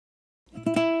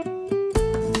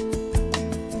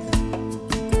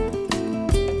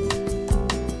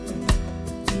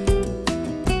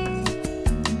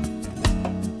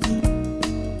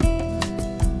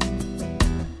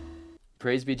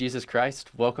Praise be Jesus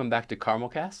Christ. Welcome back to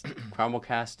CarmelCast.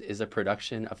 CarmelCast is a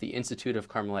production of the Institute of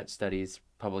Carmelite Studies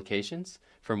Publications.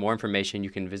 For more information, you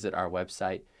can visit our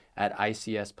website at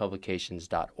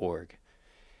icspublications.org.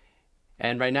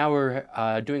 And right now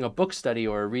we're doing a book study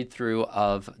or a read-through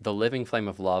of The Living Flame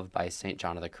of Love by St.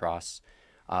 John of the Cross.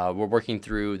 We're working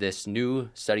through this new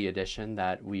study edition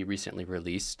that we recently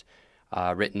released,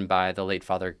 written by the late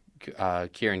Father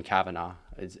Kieran Kavanagh.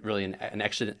 It's really an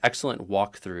excellent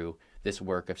walk through this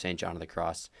work of St. John of the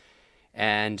Cross.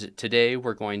 And today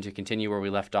we're going to continue where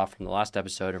we left off from the last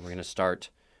episode, and we're going to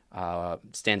start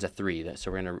stanza 3.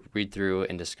 So we're going to read through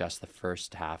and discuss the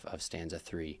first half of stanza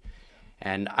 3.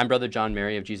 And I'm Brother John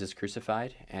Mary of Jesus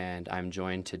Crucified, and I'm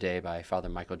joined today by Father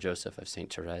Michael Joseph of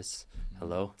St. Therese.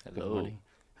 Hello. Hello. Good morning.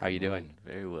 How are you doing?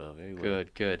 Very well, very well.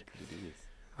 Good. Good to do this.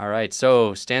 All right,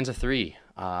 so stanza 3.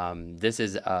 This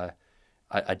is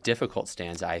a difficult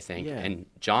stanza, I think, Yeah. and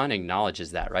John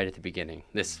acknowledges that right at the beginning.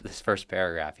 This first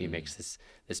paragraph, he makes this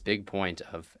big point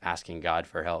of asking God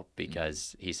for help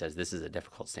because he says this is a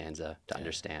difficult stanza to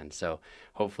understand. So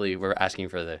hopefully we're asking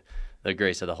for the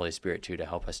grace of the Holy Spirit too to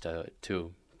help us to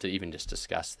even just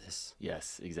discuss this.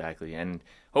 Yes, exactly. And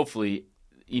hopefully,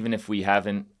 even if we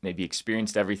haven't maybe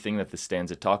experienced everything that the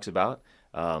stanza talks about,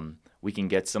 we can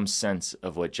get some sense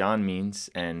of what John means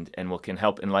and can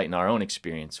help enlighten our own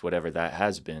experience, whatever that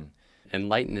has been.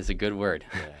 Enlighten is a good word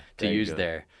to use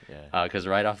there, because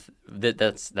right off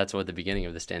that's what the beginning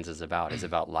of the stanza is about. Is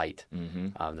about light.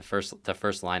 The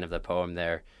first line of the poem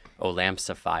there, "O lamps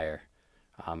of fire."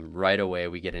 Right away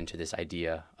we get into this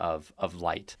idea of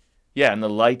light. Yeah, and the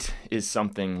light is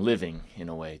something living in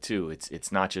a way too. It's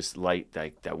not just light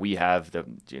that we have that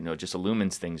just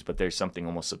illumines things, but there's something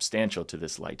almost substantial to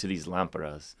this light, to these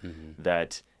lámparas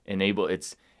that enable.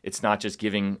 It's not just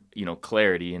giving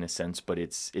clarity in a sense, but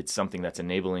it's something that's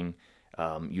enabling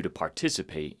you to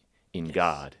participate in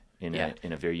God in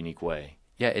a very unique way.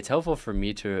 Yeah, it's helpful for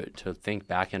me to think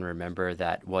back and remember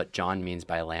that what John means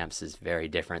by lamps is very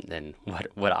different than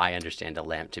what I understand a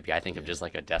lamp to be. I think of just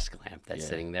like a desk lamp that's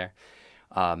sitting there,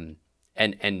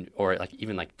 or like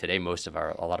even like today, a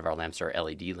lot of our lamps are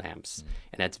LED lamps,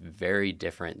 and that's very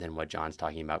different than what John's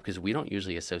talking about because we don't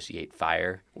usually associate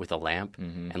fire with a lamp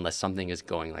unless something is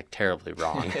going like terribly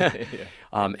wrong.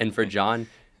 And for John,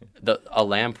 a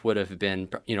lamp would have been,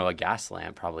 a gas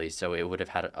lamp probably, so it would have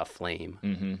had a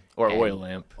flame, or an oil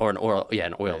lamp, or an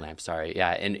oil lamp. Sorry,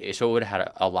 and so it would have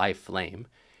had a live flame,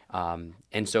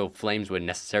 and so flames would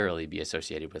necessarily be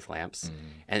associated with lamps,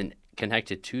 and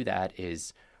connected to that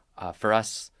is, for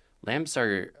us, lamps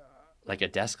are like a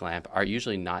desk lamp are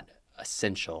usually not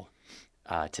essential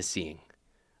to seeing.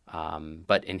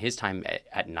 But in his time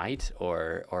at night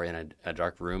or in a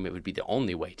dark room, it would be the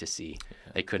only way to see.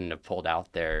 They couldn't have pulled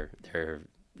out their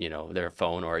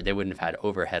phone, or they wouldn't have had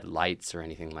overhead lights or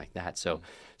anything like that. So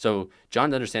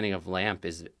John's understanding of lamp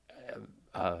is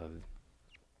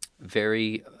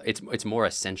it's more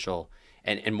essential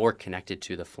and more connected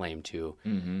to the flame too.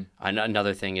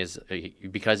 Another thing is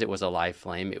because it was a live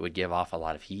flame, it would give off a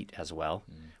lot of heat as well.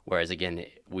 Whereas again,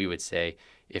 we would say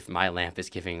if my lamp is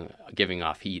giving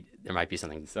off heat, there might be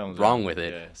something wrong with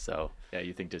it. Yeah. So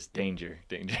you think just danger.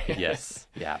 Yes,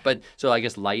 yeah. But so I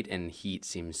guess light and heat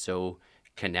seems so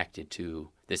connected to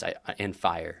this, and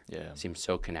fire seems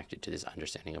so connected to this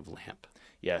understanding of lamp.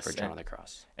 Yes, for John of the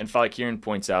Cross. And Father Kieran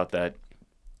points out that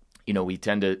we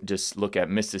tend to just look at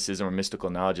mysticism or mystical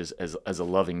knowledge as a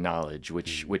loving knowledge,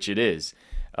 which it is,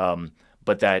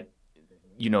 but that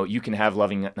you can have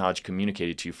loving knowledge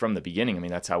communicated to you from the beginning. I mean,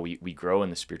 that's how we grow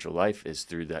in the spiritual life, is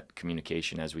through that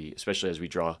communication, especially as we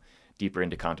draw deeper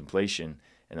into contemplation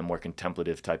and a more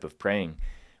contemplative type of praying.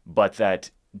 But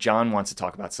that John wants to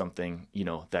talk about something,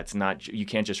 that's not, you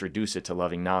can't just reduce it to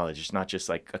loving knowledge. It's not just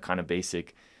like a kind of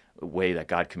basic way that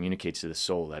God communicates to the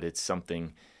soul, that it's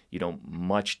something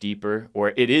much deeper,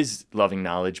 or it is loving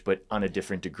knowledge, but on a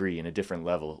different degree, in a different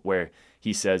level, where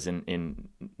he says in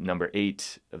number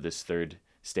 8 of this third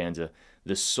stanza,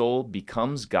 the soul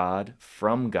becomes God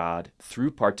from God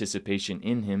through participation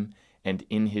in him and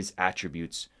in his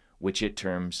attributes, which it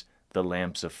terms the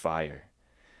lamps of fire.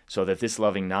 So that this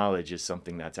loving knowledge is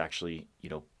something that's actually,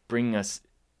 bringing us,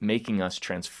 making us,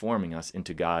 transforming us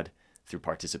into God through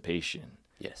participation.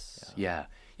 Yes. Yeah.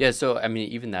 So, I mean,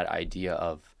 even that idea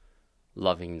of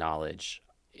loving knowledge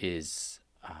is,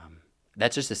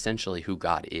 that's just essentially who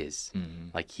God is.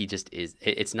 Like he just is.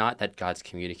 It's not that God's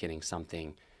communicating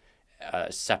something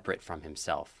separate from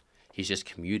himself. He's just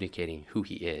communicating who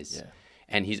he is. Yeah.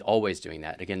 And he's always doing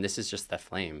that. Again, this is just the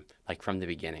flame, like from the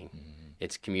beginning.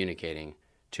 It's communicating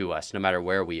to us, no matter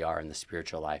where we are in the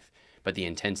spiritual life. But the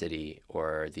intensity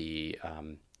or the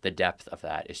the depth of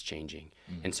that is changing.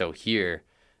 And so here,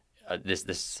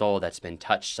 this soul that's been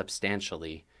touched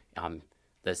substantially,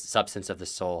 the substance of the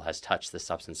soul has touched the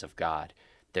substance of God.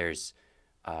 There's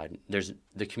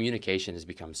the communication has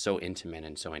become so intimate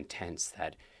and so intense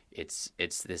that it's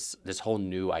this whole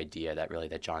new idea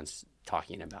that John's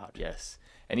talking about. Yes.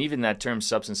 And even that term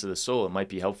substance of the soul, it might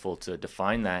be helpful to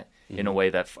define that in a way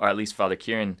that, or at least Father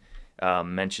Kieran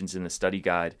mentions in the study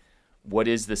guide. What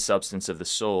is the substance of the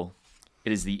soul?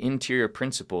 It is the interior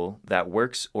principle that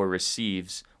works or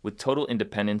receives with total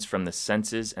independence from the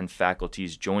senses and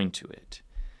faculties joined to it.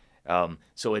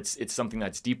 So it's something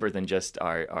that's deeper than just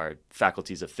our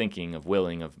faculties of thinking, of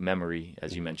willing, of memory,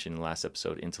 as you mentioned in the last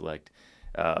episode, intellect.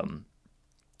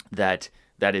 That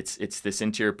it's this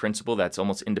interior principle that's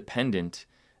almost independent.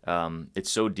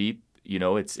 It's so deep,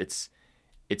 it's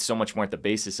so much more at the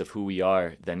basis of who we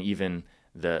are than even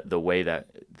the way that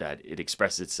it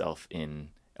expresses itself in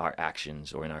our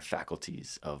actions or in our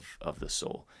faculties of the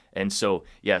soul. And so,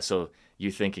 so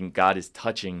you're thinking God is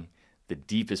touching the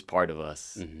deepest part of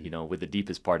us, with the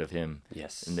deepest part of Him.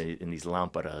 Yes. In these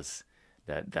lampadas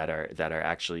that are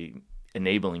actually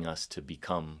enabling us to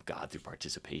become God through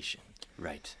participation.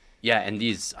 Right. Yeah, and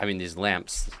these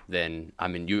lamps, then,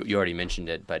 you already mentioned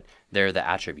it, but they're the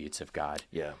attributes of God.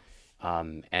 Yeah.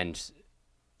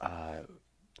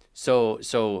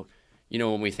 So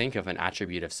when we think of an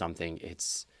attribute of something,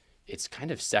 it's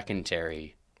kind of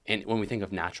secondary. And when we think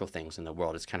of natural things in the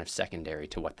world, it's kind of secondary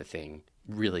to what the thing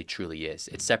really truly is.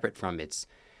 It's separate from its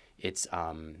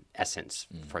essence,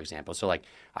 for example. So like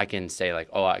I can say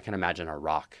I can imagine a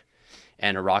rock,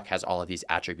 and a rock has all of these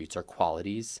attributes or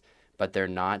qualities, but they're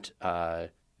not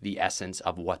the essence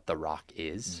of what the rock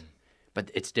is.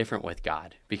 But it's different with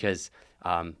God because,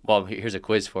 here's a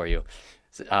quiz for you.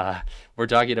 We're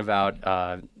talking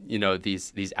about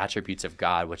these attributes of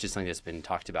God, which is something that's been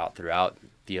talked about throughout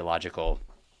theological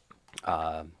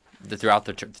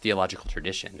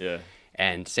tradition. Yeah.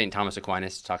 And St. Thomas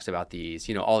Aquinas talks about these,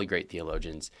 all the great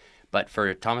theologians. But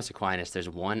for Thomas Aquinas, there's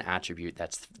one attribute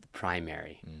that's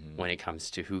primary when it comes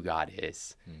to who God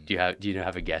is. Do you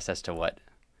have a guess as to what?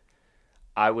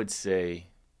 I would say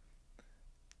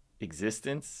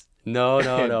existence.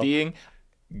 No. Being.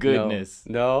 Goodness.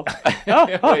 No.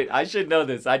 Wait, I should know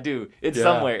this. I do. It's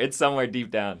somewhere. It's somewhere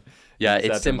deep down. Yeah,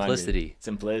 it's simplicity.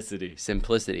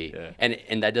 Simplicity. Yeah.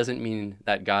 And that doesn't mean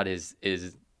that God is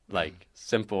like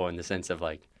simple in the sense of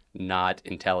like not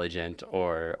intelligent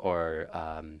or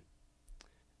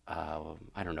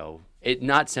I don't know.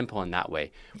 Not simple in that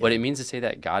way. Yeah. What it means to say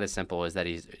that God is simple is that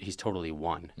he's totally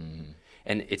one.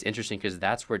 And it's interesting because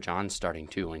that's where John's starting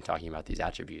too when talking about these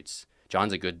attributes.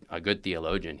 John's a good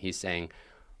theologian. He's saying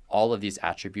all of these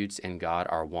attributes in God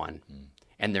are one,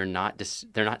 and they're not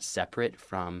separate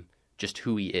from just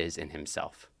who He is in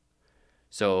Himself.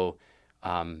 So,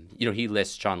 John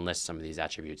lists some of these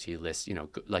attributes. He lists,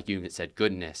 like you said,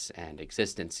 goodness and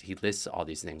existence. He lists all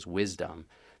these things, wisdom.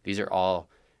 These are all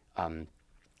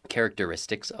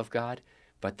characteristics of God,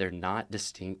 but they're not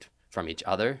distinct from each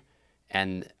other.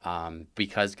 And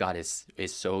because God is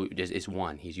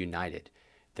one, He's united.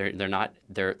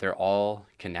 They're all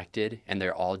connected, and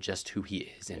they're all just who He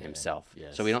is in Himself.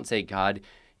 Yes. So we don't say God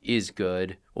is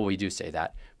good. Well, we do say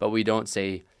that, but we don't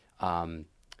say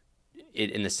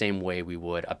it in the same way we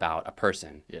would about a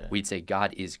person. Yeah. We'd say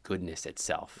God is goodness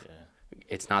itself. Yeah.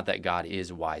 It's not that God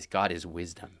is wise. God is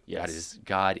wisdom. Yes.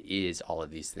 God is all of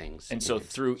these things. And so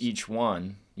through each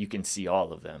one, you can see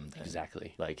all of them. Then.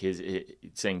 Exactly. Like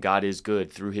saying God is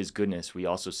good. Through His goodness, we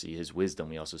also see His wisdom.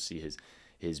 We also see His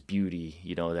beauty.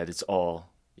 That it's all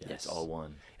it's all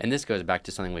one. And this goes back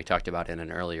to something we talked about in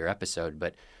an earlier episode.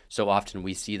 But so often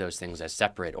we see those things as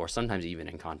separate, or sometimes even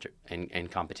in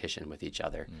competition with each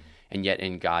other. And yet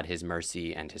in God, His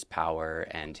mercy and His power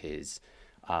and His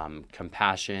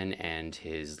compassion and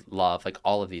His love, like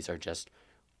all of these are just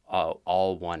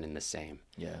all one and the same.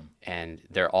 Yeah. And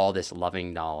they're all this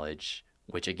loving knowledge,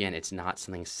 which again, it's not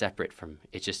something separate from.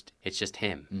 It's just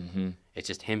Him. It's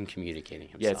just Him communicating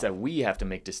Himself. Yeah, it's that we have to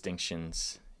make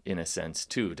distinctions in a sense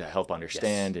too to help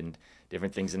understand and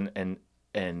different things,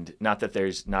 and not that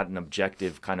there's not an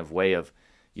objective kind of way of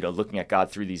looking at God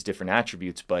through these different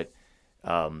attributes, but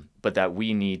that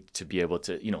we need to be able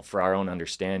to, for our own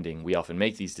understanding, we often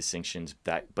make these distinctions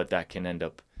but that can end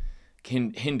up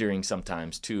hindering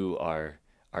sometimes to our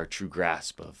true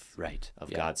grasp of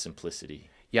God's simplicity.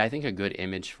 Yeah, I think a good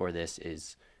image for this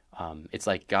is it's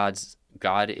like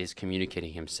God is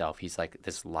communicating Himself. He's like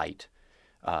this light,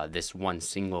 this one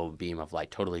single beam of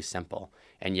light, totally simple,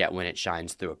 and yet when it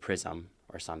shines through a prism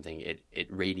or something, it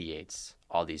radiates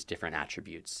all these different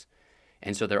attributes.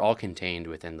 And so they're all contained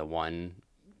within the one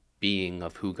being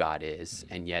of who God is,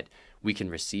 and yet we can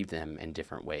receive them in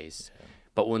different ways.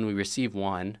 But when we receive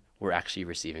one, we're actually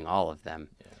receiving all of them.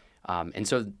 And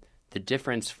so the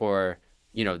difference for,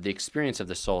 the experience of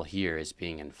the soul here is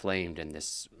being inflamed in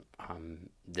this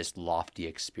this lofty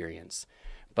experience.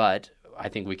 But I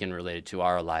think we can relate it to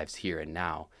our lives here and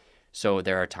now. So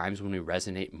there are times when we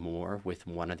resonate more with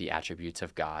one of the attributes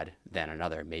of God than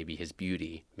another, maybe his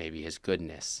beauty, maybe his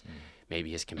goodness,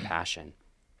 maybe his compassion.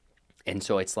 And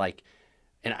so it's like,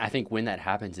 and I think when that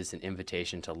happens, it's an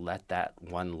invitation to let that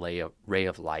one ray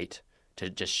of light to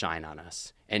just shine on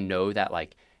us, and know that,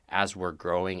 like, as we're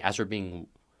growing, as we're being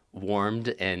warmed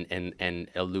and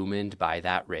illumined by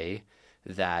that ray,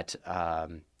 that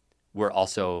we're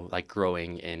also, like,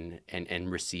 growing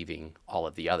and receiving all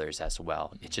of the others as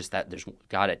well. It's just that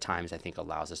God at times, I think,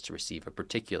 allows us to receive a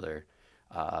particular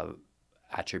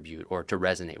attribute, or to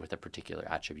resonate with a particular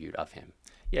attribute of him.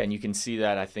 Yeah, and you can see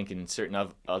that, I think, in certain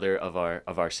other of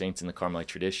our saints in the Carmelite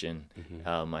tradition.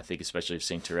 I think especially of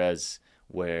Saint Therese,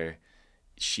 where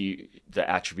the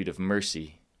attribute of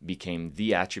mercy became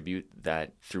the attribute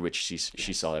that through which she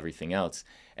saw everything else.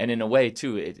 And in a way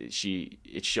too, it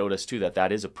showed us too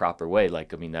that is a proper way.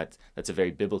 Like, I mean, that's a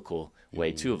very biblical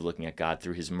way too of looking at God,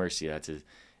 through his mercy. In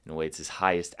a way, it's his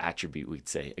highest attribute, we'd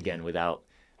say, again, without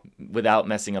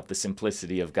messing up the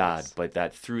simplicity of God, but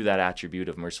that through that attribute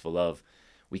of merciful love,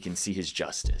 we can see his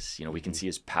justice. We can see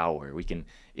his power.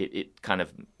 It kind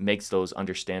of makes those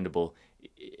understandable.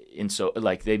 And so,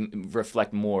 like, they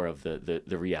reflect more of the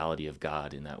reality of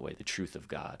God in that way, the truth of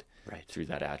God, right, through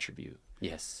that attribute.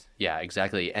 Yes. Yeah,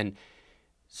 exactly. And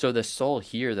so the soul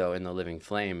here, though, in the living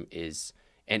flame is,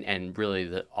 and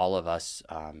really all of us,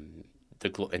 in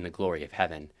the glory of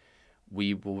heaven,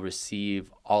 we will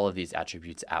receive all of these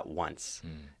attributes at once.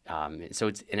 So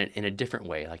it's in a different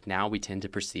way. Like, now we tend to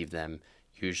perceive them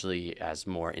usually as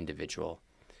more individual.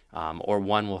 Or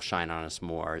one will shine on us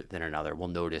more than another. We'll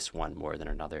notice one more than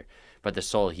another. But the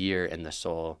soul here and the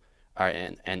soul,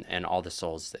 and all the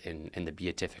souls in the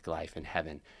beatific life in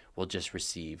heaven will just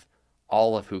receive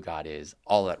all of who God is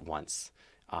all at once.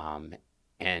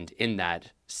 And in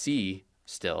that, see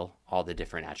still all the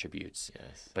different attributes,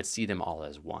 but see them all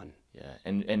as one. Yeah,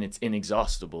 and it's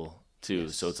inexhaustible too.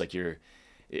 So it's like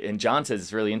and John says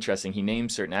it's really interesting. He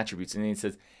names certain attributes, and then he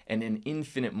says, and an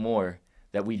infinite more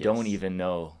that we don't even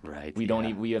know. Right.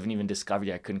 We haven't even discovered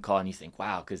yet. I couldn't call. And you think,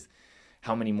 wow, because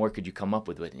how many more could you come up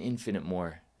with? But an infinite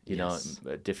more,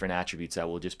 different attributes that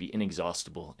will just be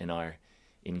inexhaustible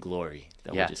in glory,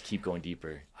 that will just keep going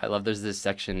deeper. I love there's this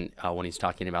section when he's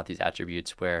talking about these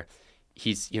attributes where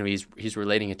he's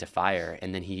relating it to fire,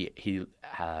 and then he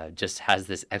just has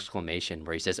this exclamation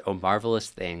where he says, "Oh, marvelous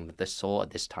thing that the soul at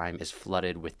this time is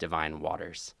flooded with divine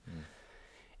waters."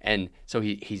 And so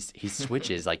he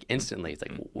switches, like, instantly. It's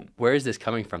like, where is this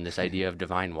coming from, this idea of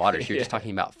divine waters? You're just talking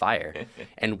about fire.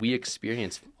 And we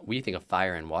think of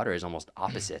fire and water as almost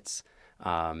opposites.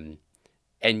 And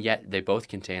yet they both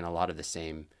contain a lot of the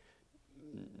same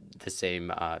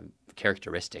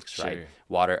characteristics, right? Sure.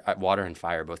 Water and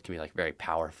fire both can be, like, very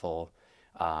powerful.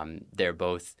 They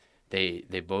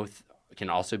both can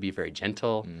also be very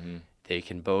gentle. They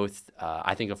can both,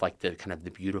 I think of, like, the kind of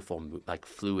the beautiful, like,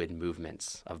 fluid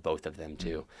movements of both of them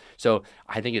too. So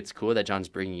I think it's cool that John's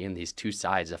bringing in these two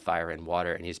sides of fire and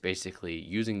water, and he's basically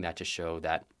using that to show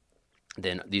that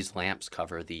then these lamps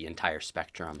cover the entire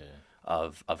spectrum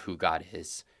of who God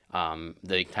is,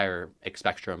 the entire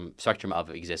spectrum of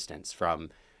existence. From,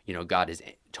 God is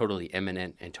totally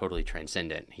immanent and totally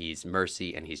transcendent. He's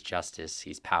mercy and he's justice.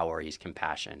 He's power. He's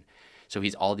compassion. So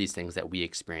he's all these things that we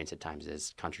experience at times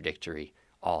as contradictory,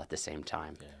 all at the same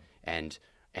time. And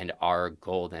our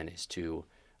goal then is to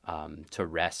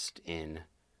rest in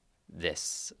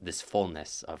this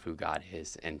fullness of who God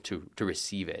is, and to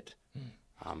receive it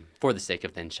for the sake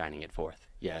of then shining it forth.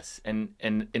 Yes, and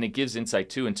it gives insight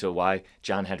too into why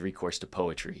John had recourse to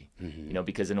poetry.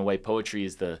 Because in a way, poetry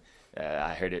is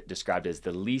I heard it described as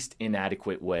the least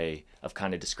inadequate way of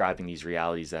kind of describing these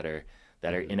realities that are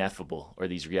ineffable, or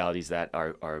these realities that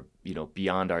are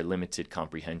beyond our limited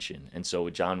comprehension. And so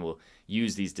John will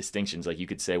use these distinctions. Like, you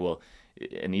could say, well,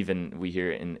 and even we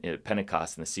hear in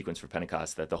Pentecost, in the sequence for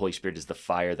Pentecost, that the Holy Spirit is the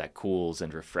fire that cools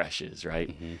and refreshes,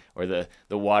 right? Or the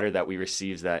water that we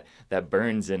receive that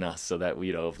burns in us, so that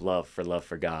we of love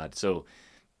for God. So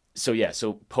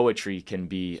poetry can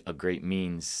be a great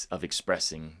means of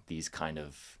expressing these kind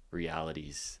of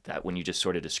realities that, when you just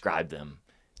sort of describe them,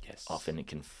 often it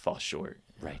can fall short.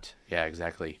 Right. Yeah,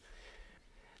 exactly.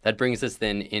 That brings us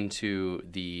then into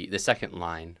the second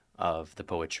line of the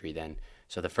poetry then.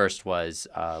 So the first was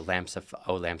lamps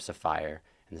of fire,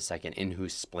 and the second, in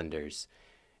whose splendors.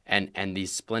 And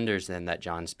these splendors then that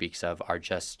John speaks of are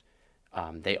just,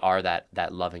 they are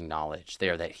that loving knowledge. They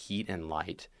are that heat and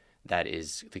light that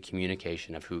is the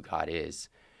communication of who God is.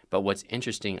 But what's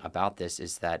interesting about this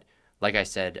is that, like I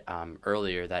said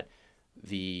earlier, that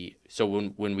so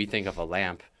when we think of a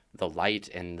lamp, the light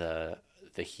and the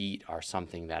heat are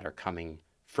something that are coming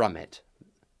from it,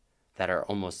 that are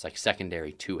almost like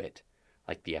secondary to it,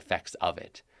 like the effects of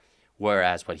it.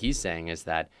 Whereas what he's saying is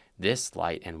that this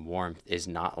light and warmth is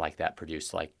not like that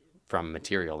produced like from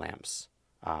material lamps,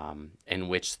 in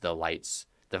which the light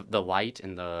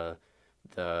and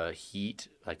the heat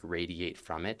like radiate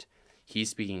from it. He's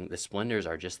speaking, the splendors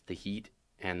are just the heat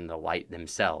and the light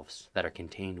themselves that are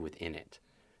contained within it.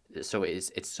 So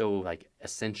it's so like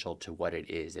essential to what it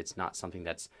is. It's not something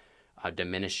that's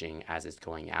diminishing as it's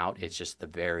going out. It's just the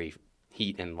very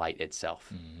heat and light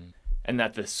itself. Mm-hmm. And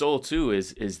that the soul too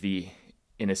is the,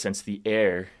 in a sense, the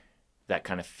air that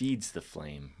kind of feeds the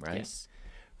flame, right? Yes.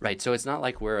 Right. So it's not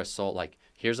like we're a soul, like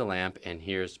here's a lamp and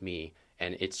here's me,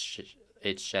 and it's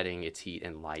shedding its heat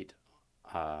and light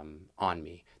on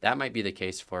me. That might be the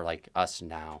case for like us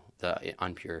now, the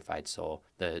unpurified soul,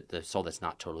 the soul that's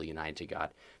not totally united to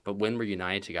God. But when we're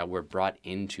united to God, we're brought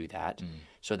into that,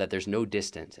 so that there's no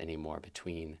distance anymore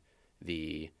between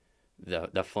the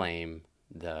flame,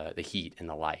 the heat and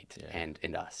the light,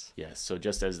 and us. Yes. So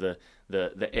just as the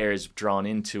air is drawn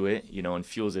into it, and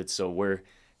fuels it, so we're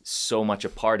so much a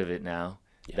part of it now.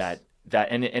 Yes.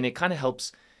 And it kind of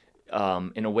helps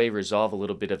in a way resolve a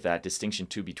little bit of that distinction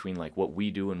too between like what we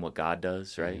do and what God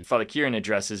does, right? Mm-hmm. Father Kieran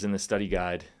addresses in the study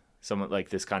guide somewhat like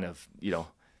this kind of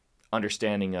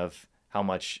understanding of how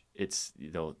much it's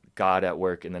God at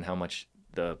work and then how much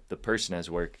the person has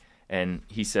work. And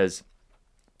he says,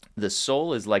 the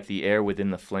soul is like the air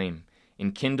within the flame,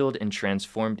 enkindled and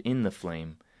transformed in the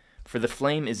flame. For the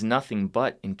flame is nothing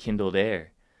but enkindled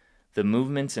air. The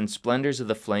movements and splendors of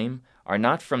the flame are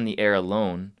not from the air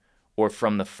alone, or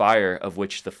from the fire of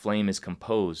which the flame is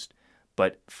composed,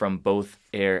 but from both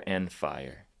air and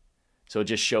fire. So it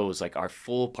just shows like our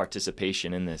full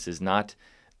participation in this is not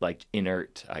like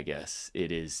inert, I guess.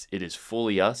 It is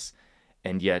fully us,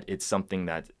 and yet it's something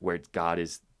that where God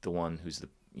is the one who's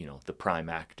the prime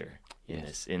actor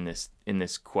in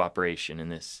this cooperation, in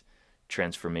this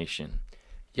transformation.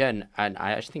 Yeah, and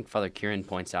I actually think Father Kieran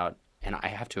points out, and I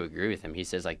have to agree with him. He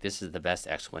says like this is the best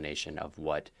explanation of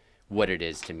what it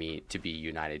is to me to be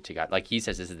united to God. Like he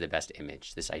says, this is the best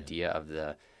image. This idea of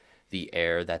the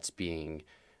air that's being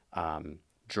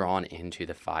drawn into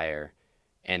the fire,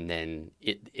 and then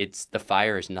it's the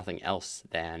fire is nothing else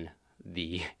than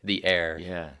the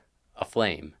air,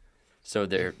 aflame. So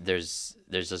there's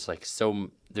just like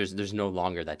there's no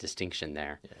longer that distinction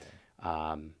there.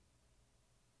 I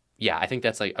think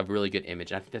that's like a really good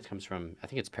image. I think that comes from, I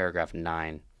think it's paragraph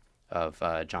 9 of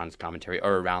John's commentary,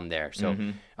 or around there. So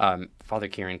Father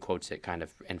Kieran quotes it kind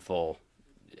of in full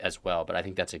as well, but I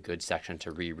think that's a good section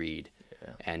to reread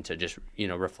and to just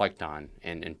reflect on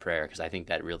in prayer, because I think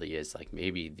that really is like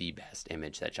maybe the best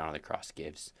image that John of the Cross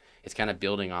gives. It's kind of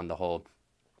building on the whole.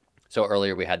 So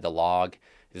earlier we had the log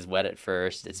is wet at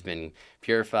first, it's been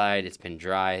purified, it's been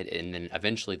dried, and then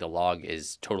eventually the log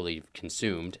is totally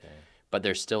consumed, but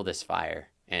there's still this fire.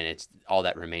 And it's all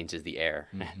that remains is the air,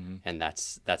 and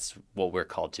that's what we're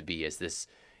called to be. Is this?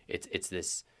 It's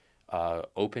this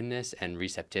openness and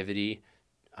receptivity,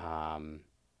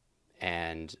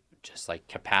 and just like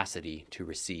capacity to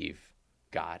receive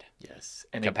God. Yes,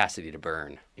 and capacity to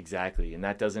burn. Exactly, and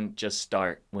that doesn't just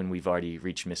start when we've already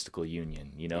reached mystical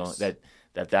union. Yes.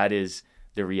 that is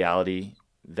the reality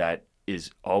that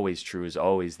is always true, is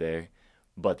always there,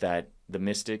 but that the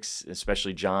mystics,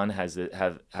 especially John,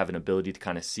 have an ability to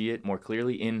kind of see it more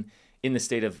clearly in the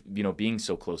state of being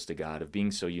so close to God, of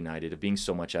being so united, of being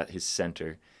so much at his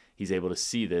center. He's able to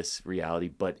see this reality,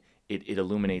 but it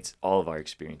illuminates all of our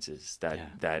experiences,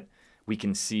 that we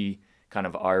can see kind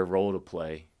of our role to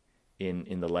play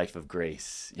in the life of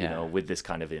grace, with this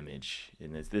kind of image.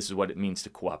 And this is what it means to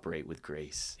cooperate with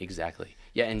grace. Exactly.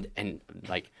 Yeah, and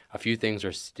like a few things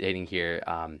we're stating here.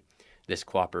 This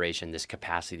cooperation, this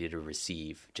capacity to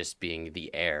receive, just being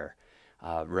the air,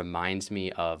 reminds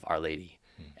me of Our Lady.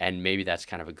 And maybe that's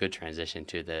kind of a good transition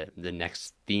to the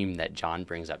next theme that John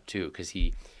brings up too, because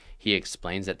he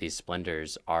explains that these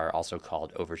splendors are also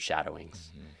called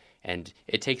overshadowings. And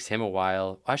it takes him a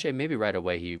while. Actually, maybe right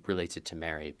away he relates it to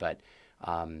Mary, but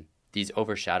these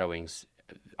overshadowings,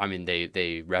 I mean,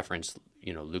 they reference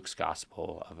Luke's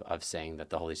gospel of saying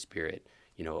that the Holy Spirit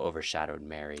overshadowed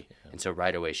Mary. And so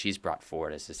right away she's brought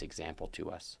forward as this example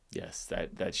to us. Yes,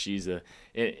 that she's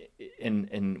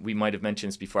and we might have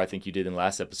mentioned this before, I think you did in the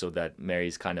last episode, that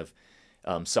Mary's kind of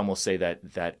some will say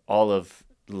that all of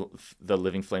the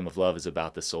living flame of love is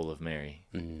about the soul of Mary.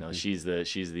 You know, she's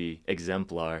the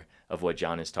exemplar of what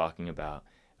John is talking about.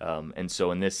 And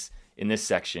so in this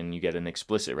section, you get an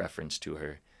explicit reference to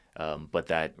her, but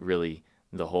that really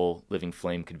the whole living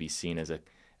flame could be seen as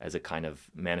a kind of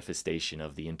manifestation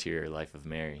of the interior life of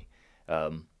Mary.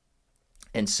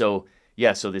 And so,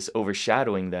 so this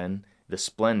overshadowing then, the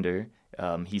splendor,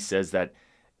 he says that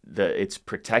it's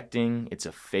protecting, it's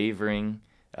a favoring,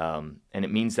 and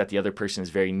it means that the other person is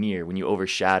very near when you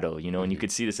overshadow, you know, and you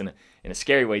could see this in a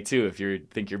scary way too. If you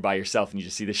think you're by yourself and you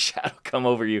just see the shadow come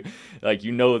over you, like,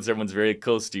 you know, someone's very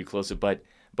close to you, closer. But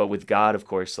with God, of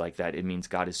course, like that, it means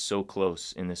God is so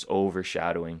close in this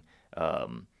overshadowing,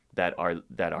 that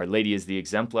Our Lady is the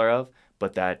exemplar of,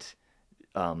 but that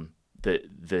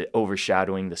the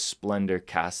overshadowing, the splendor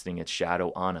casting its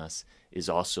shadow on us is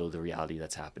also the reality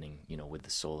that's happening, you know, with the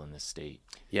soul in this state.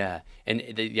 Yeah, and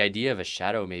the idea of a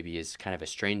shadow maybe is kind of a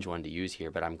strange one to use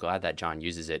here, but I'm glad that John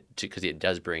uses it because it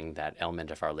does bring that element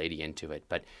of Our Lady into it.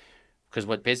 But because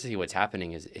what's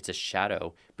happening is it's a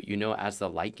shadow, but you know, as the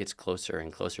light gets closer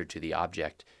and closer to the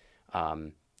object,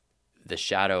 the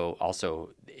shadow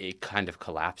also, it kind of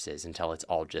collapses until it's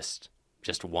all just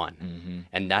one.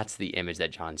 And that's the image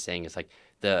that John's saying. It's like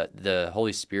the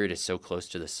Holy Spirit is so close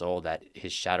to the soul that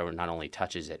his shadow not only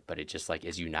touches it, but it just like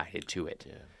is united to it.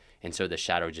 Yeah. And so the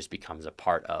shadow just becomes a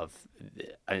part of,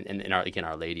 and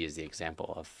Our Lady is the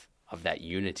example of that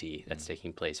unity that's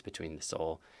taking place between the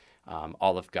soul.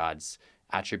 All of God's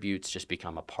attributes just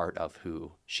become a part of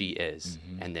who she is,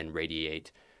 and then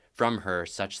radiate from her,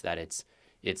 such that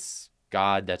it's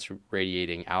God that's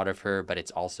radiating out of her, but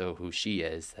it's also who she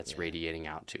is that's radiating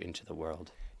out into the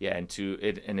world. Yeah,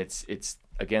 and it's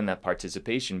again that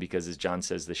participation, because as John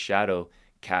says, the shadow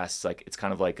casts it's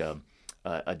kind of like a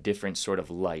different sort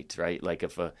of light, right? Like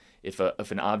if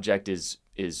an object is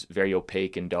very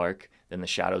opaque and dark, then the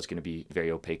shadow is going to be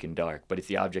very opaque and dark. But if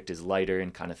the object is lighter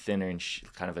and kind of thinner and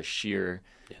kind of a sheer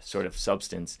sort of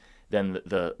substance, then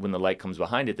when the light comes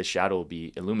behind it, the shadow will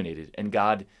be illuminated. And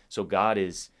God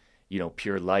is, you know,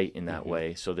 pure light in that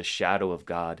way. So the shadow of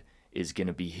God is going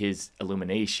to be his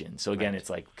illumination. So again, it's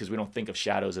like, because we don't think of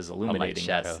shadows as illuminating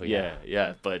shadow, us.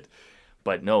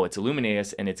 But no, it's illuminating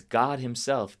us, and it's God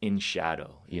himself in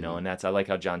shadow, you know, and I like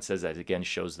how John says that. It again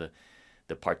shows the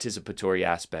participatory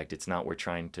aspect. It's not we're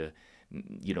trying to,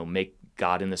 you know, make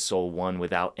God and the soul one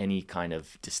without any kind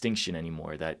of distinction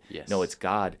anymore. No, it's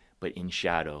God, but in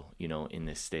shadow, you know, in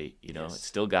this state, you know, it's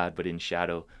still God, but in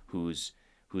shadow, who's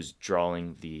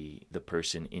drawing the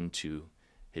person into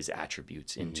his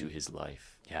attributes, into his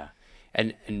life. Yeah.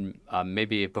 And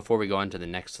maybe before we go on to the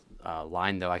next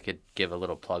line, though, I could give a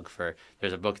little plug for,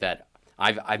 there's a book that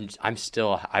I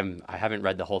haven't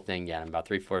read the whole thing yet. I'm about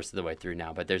 3/4 of the way through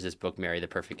now, but there's this book, Mary the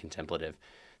Perfect Contemplative,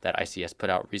 that ICS put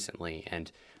out recently,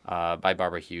 and by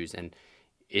Barbara Hughes, and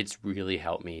it's really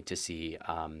helped me to see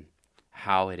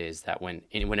how it is that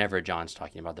whenever John's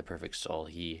talking about the perfect soul,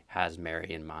 he has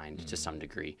Mary in mind to some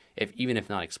degree. Even if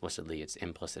not explicitly, it's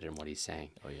implicit in what he's saying.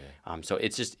 Oh yeah. So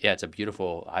it's just it's a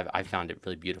beautiful. I found it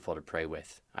really beautiful to pray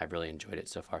with. I've really enjoyed it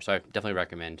so far. So I definitely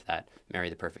recommend that, Mary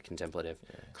the Perfect Contemplative,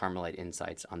 Carmelite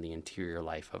Insights on the Interior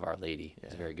Life of Our Lady.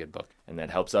 It's a very good book, and that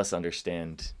helps us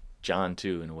understand John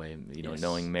too, in a way. You know,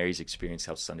 knowing Mary's experience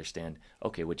helps us understand,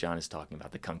 okay, what John is talking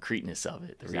about, the concreteness of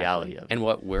it, the reality of it, and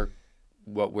what we're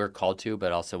called to,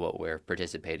 but also what we're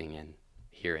participating in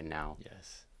here and now.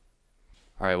 Yes.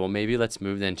 All right, well, maybe let's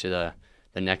move then to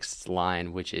the next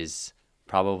line, which is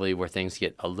probably where things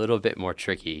get a little bit more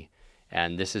tricky,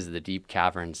 and this is the deep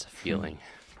caverns feeling.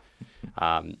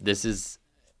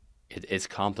 It's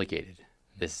complicated,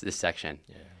 this section,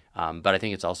 but I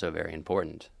think it's also very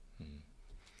important.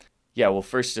 Yeah, well,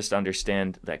 first just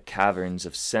understand that caverns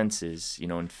of senses, you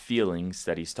know, and feelings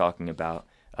that he's talking about,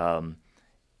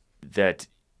 that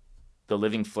the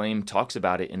living flame talks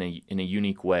about it in a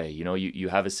unique way. You know, you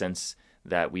have a sense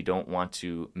that we don't want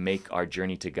to make our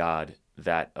journey to God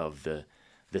that of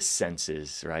the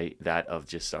senses, right? That of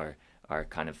just our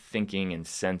kind of thinking and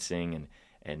sensing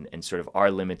and sort of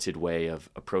our limited way of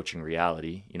approaching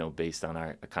reality, you know, based on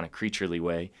our kind of creaturely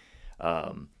way,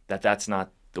 that's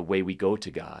not the way we go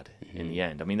to God in the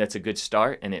end. I mean, that's a good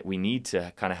start, and we need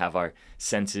to kind of have our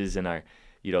senses and our,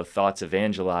 you know, thoughts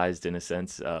evangelized in a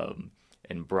sense,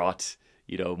 and brought,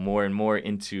 you know, more and more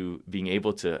into being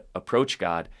able to approach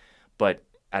God. But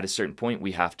at a certain point,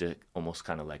 we have to almost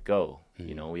kind of let go,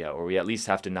 you know, or we at least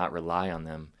have to not rely on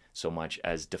them so much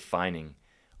as defining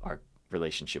our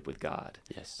relationship with God.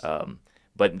 Yes.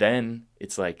 But then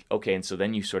it's like, okay, and so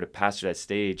then you sort of pass through that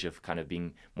stage of kind of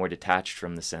being more detached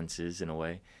from the senses in a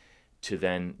way, to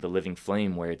then the living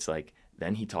flame, where it's like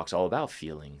then he talks all about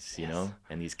feelings, you know,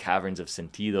 and these caverns of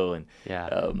sentido. And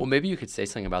well, maybe you could say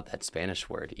something about that Spanish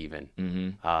word even.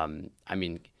 I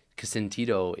mean, because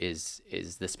sentido is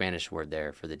the Spanish word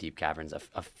there for the deep caverns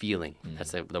of feeling.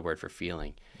 That's the word for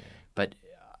feeling. But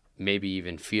maybe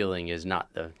even feeling is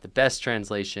not the best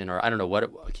translation, or I don't know,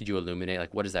 could you illuminate,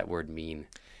 like, what does that word mean?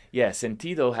 Yeah,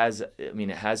 sentido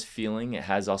it has feeling. It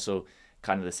has also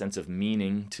kind of the sense of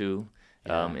meaning too,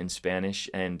 in Spanish.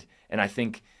 And I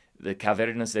think the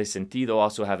cavernas de sentido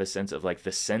also have a sense of like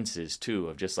the senses too,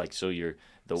 of just like, so you're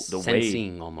the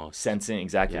sensing, way, almost sensing,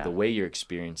 exactly, the way you're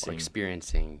experiencing. Or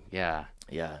experiencing, yeah.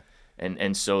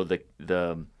 And so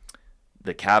the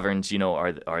caverns, you know,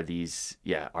 are these,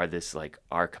 are this like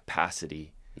our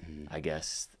capacity, I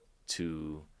guess,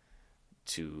 to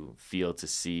feel, to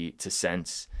see, to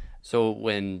sense. So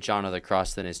when John of the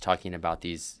Cross then is talking about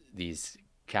these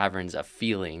caverns of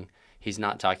feeling, he's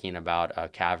not talking about a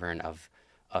cavern of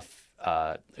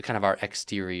kind of our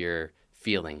exterior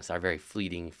feelings, our very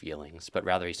fleeting feelings, but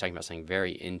rather he's talking about something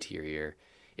very interior.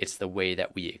 It's the way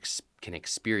that we can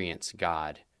experience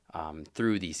God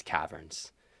through these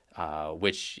caverns,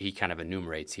 which he kind of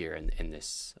enumerates here in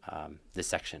this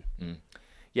section.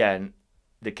 Yeah, and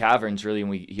the caverns really,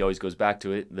 and he always goes back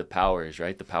to it, the powers,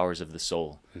 right? The powers of the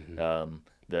soul,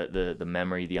 the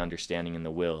memory, the understanding, and the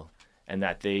will, and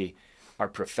that they are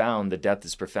profound. The depth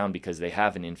is profound because they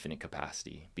have an infinite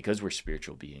capacity, because we're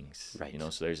spiritual beings, right? You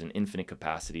know, so there's an infinite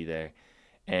capacity there,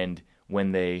 and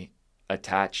when they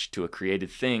attach to a created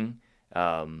thing,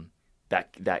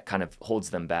 that kind of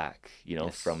holds them back, you know,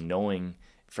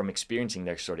 from experiencing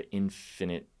their sort of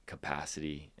infinite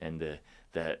capacity and the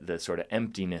sort of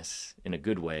emptiness in a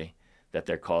good way that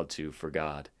they're called to for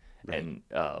God. Right. And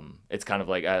it's kind of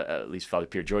like at least Father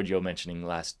Pier Giorgio mentioning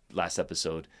last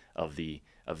episode of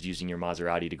using your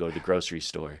Maserati to go to the grocery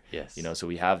store. Yes. You know, so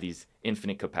we have these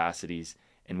infinite capacities,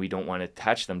 and we don't want to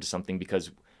attach them to something,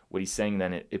 because what he's saying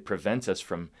then, it prevents us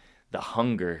from the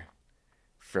hunger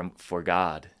for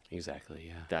God. Exactly.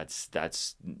 Yeah.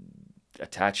 That's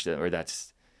attached to, or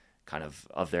that's kind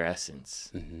of their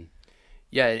essence.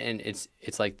 Yeah, and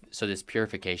it's like, so this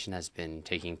purification has been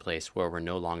taking place where we're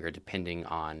no longer depending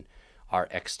on our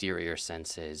exterior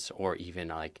senses, or even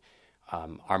like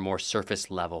our more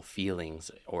surface level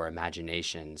feelings or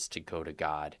imaginations to go to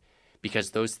God,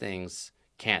 because those things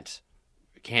can't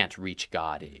reach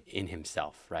God in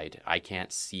himself, right? I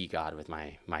can't see God with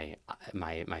my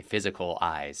physical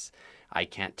eyes. I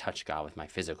can't touch God with my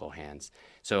physical hands.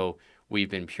 So we've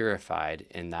been purified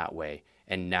in that way.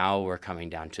 And now we're coming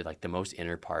down to like the most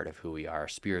inner part of who we are,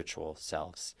 spiritual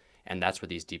selves. And that's what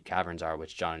these deep caverns are,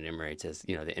 which John enumerates as,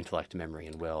 you know, the intellect, memory,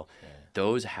 and will. Yeah.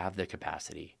 Those have the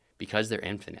capacity because they're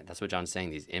infinite. That's what John's saying,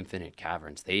 these infinite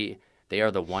caverns. They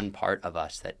are the one part of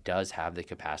us that does have the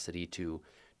capacity to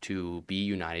be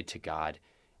united to God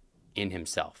in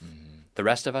himself. The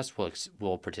rest of us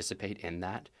will participate in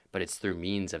that, but it's through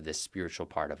means of this spiritual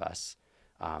part of us,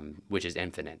 which is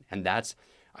infinite. And that's,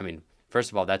 I mean, first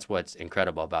of all, that's what's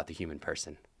incredible about the human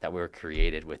person, that we're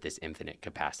created with this infinite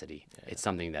capacity. Yeah. It's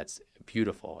something that's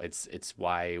beautiful. It's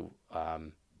why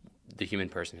the human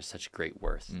person has such great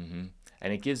worth.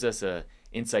 And it gives us a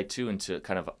insight too into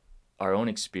kind of our own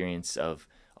experience of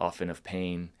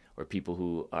pain, or people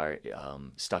who are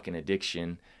stuck in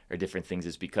addiction or different things,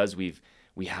 is because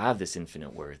we have this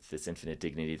infinite worth, this infinite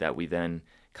dignity that we then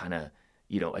kind of,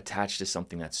 you know, attach to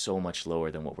something that's so much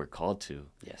lower than what we're called to.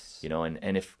 Yes. You know,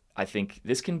 and if I think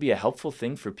this can be a helpful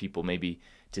thing for people maybe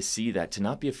to see that, to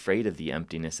not be afraid of the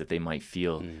emptiness that they might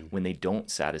feel when they don't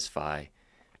satisfy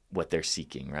what they're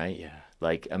seeking, right? Yeah.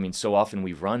 Like, I mean, so often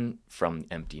we run from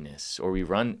emptiness, or we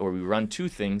run to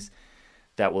things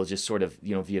that will just sort of,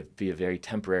 you know, be a very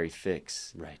temporary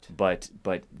fix. Right. But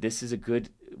this is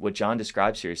what John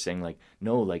describes here is saying, like,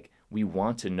 no, like, we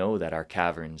want to know that our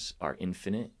caverns are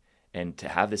infinite, and to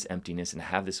have this emptiness and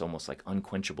have this almost like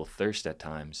unquenchable thirst at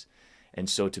times. And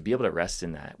so to be able to rest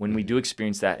in that, when we do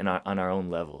experience that on our own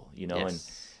level, you know, and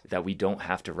that we don't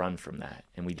have to run from that,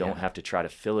 and we don't have to try to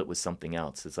fill it with something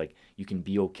else. It's like, you can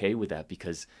be okay with that,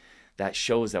 because that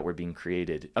shows that we're being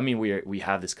created. I mean, we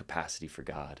have this capacity for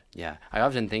God. Yeah. I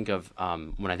often think of,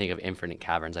 when I think of infinite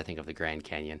caverns, I think of the Grand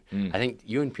Canyon. I think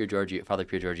you and Father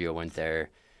Pier Giorgio went there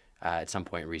at some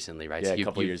point recently, right? Yeah, so a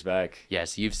couple years back. Yeah,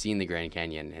 so you've seen the Grand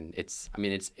Canyon, and it's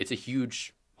a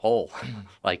huge hole.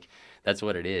 Like, that's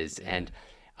what it is. And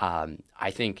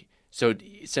I think, so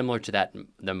similar to that,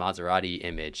 the Maserati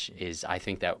image is, I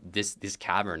think that this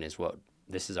cavern is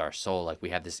this is our soul. Like, we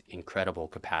have this incredible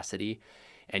capacity,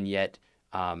 and yet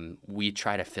we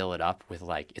try to fill it up with,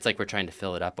 like, it's like we're trying to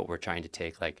fill it up, but we're trying to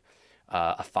take like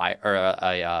a fire or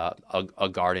a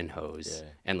garden hose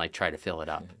and like try to fill it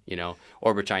up, you know,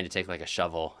 or we're trying to take like a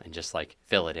shovel and just like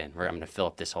fill it in. Where I'm going to fill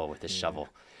up this hole with this shovel,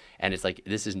 and it's like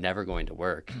this is never going to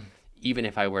work, even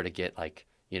if I were to get like,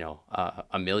 you know,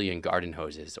 a million garden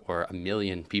hoses or a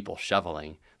million people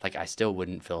shoveling. Like I still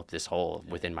wouldn't fill up this hole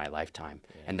within my lifetime,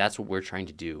 and that's what we're trying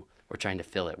to do. We're trying to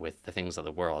fill it with the things of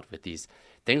the world, with these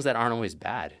things that aren't always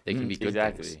bad. They can be good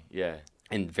things. Yeah.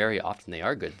 And very often they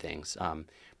are good things.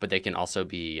 But they can also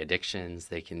be addictions.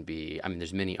 They can be, I mean,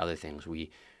 there's many other things.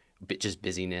 Just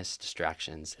busyness,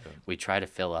 distractions. Yeah. We try to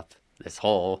fill up this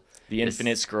hole. The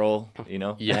infinite scroll, you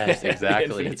know? Yes, exactly.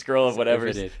 The infinite scroll of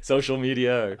whatever, social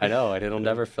media. I know, and it'll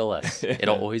never fill us.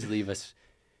 It'll always leave us,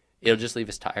 it'll just leave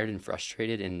us tired and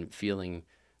frustrated and feeling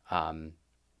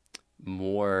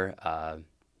more,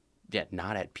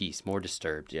 not at peace, more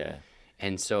disturbed. Yeah.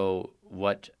 And so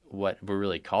what we're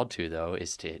really called to, though,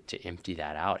 is to empty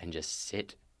that out and just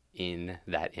sit in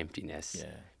that emptiness.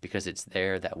 Yeah. Because it's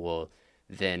there that will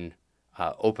then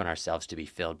open ourselves to be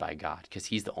filled by God, because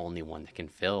he's the only one that can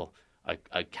fill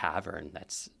a cavern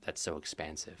that's so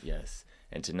expansive. Yes.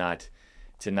 And to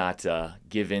not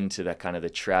give in to that kind of the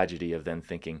tragedy of then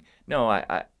thinking, no,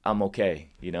 I'm okay,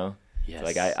 you know? Yes.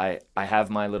 Like I have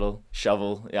my little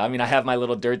shovel. I mean, I have my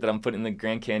little dirt that I'm putting in the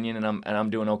Grand Canyon, and I'm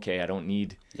doing okay. I don't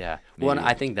need. Yeah. Well, and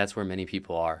I think that's where many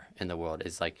people are in the world.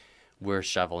 Is like we're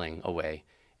shoveling away,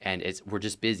 and we're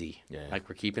just busy. Yeah. Like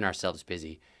we're keeping ourselves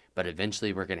busy, but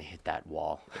eventually we're gonna hit that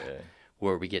wall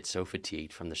where we get so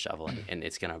fatigued from the shoveling, and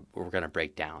we're gonna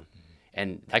break down.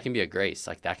 And that can be a grace.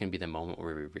 Like that can be the moment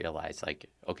where we realize, like,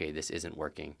 okay, this isn't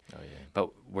working. Oh yeah.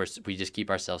 But we just keep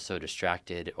ourselves so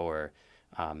distracted or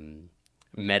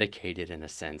medicated in a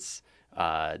sense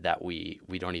that we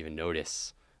don't even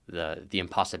notice the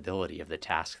impossibility of the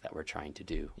task that we're trying to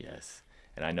do. Yes.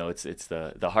 And I know it's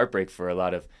the heartbreak for a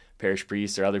lot of parish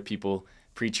priests or other people,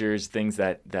 preachers, things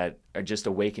that are just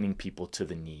awakening people to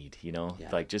the need, you know,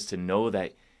 like just to know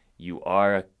that you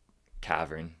are a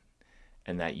cavern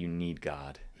and that you need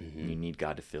God. And you need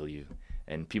God to fill you.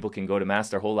 And people can go to mass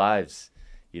their whole lives,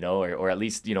 you know, or at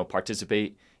least, you know,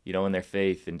 participate, you know, in their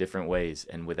faith in different ways,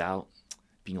 and without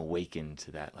being awakened to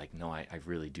that, like, no, I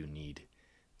really do need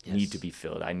to be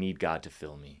filled. I need God to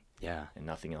fill me. Yeah. And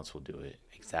nothing else will do it.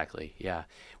 Exactly. Yeah.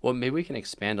 Well, maybe we can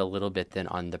expand a little bit then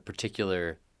on the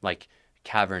particular, like,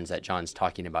 caverns that John's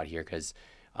talking about here, because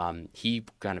he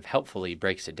kind of helpfully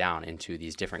breaks it down into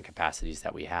these different capacities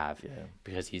that we have. Yeah.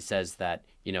 Because he says that,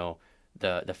 you know,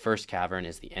 the first cavern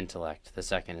is the intellect, the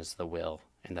second is the will,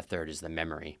 and the third is the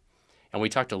memory. And we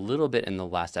talked a little bit in the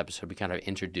last episode, we kind of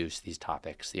introduced these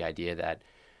topics, the idea that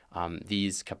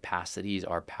these capacities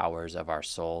or powers of our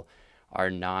soul are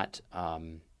not,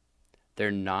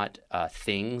 they're not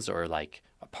things or like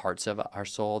parts of our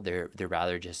soul. They're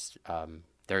rather just,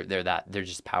 they're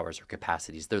just powers or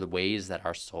capacities. They're the ways that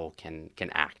our soul can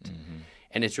act.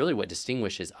 And it's really what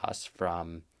distinguishes us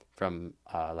from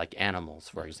like animals,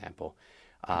 for example.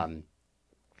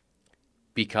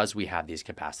 Because we have these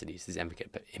capacities, these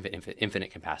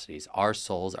infinite capacities, our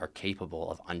souls are capable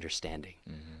of understanding.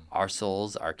 Our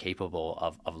souls are capable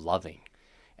of loving.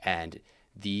 And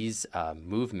these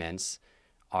movements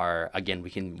are, again, we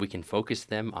can focus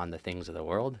them on the things of the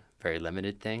world, very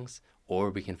limited things, or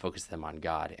we can focus them on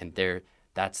God. And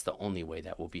that's the only way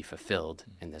that will be fulfilled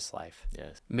in this life.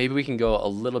 Yes. Maybe we can go a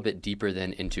little bit deeper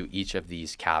then into each of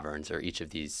these caverns or each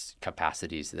of these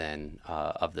capacities then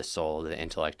of the soul, the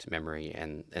intellect, memory,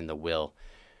 and the will.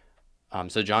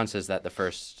 So John says that the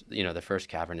first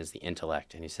cavern is the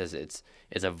intellect, and he says it's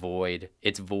a void.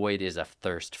 Its void is a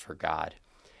thirst for God.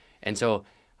 And so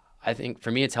I think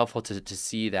for me it's helpful to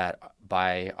see that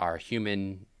by our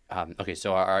human,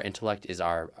 so our intellect is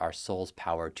our soul's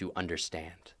power to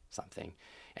understand something.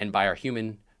 And by our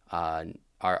human,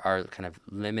 our kind of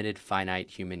limited, finite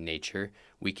human nature,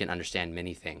 we can understand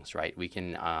many things, right? We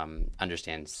can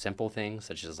understand simple things,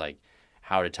 such as like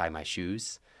how to tie my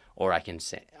shoes, or I can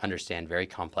understand very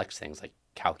complex things like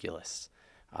calculus,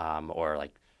 or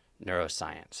like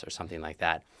neuroscience or something like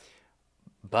that.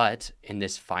 But in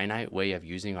this finite way of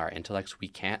using our intellects, we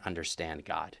can't understand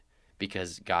God,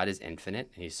 because God is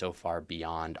infinite and he's so far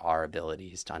beyond our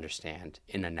abilities to understand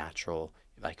in a natural,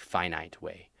 like finite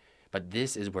way. But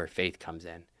this is where faith comes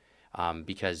in,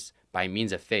 because by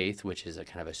means of faith, which is a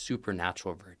kind of a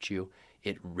supernatural virtue,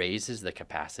 it raises the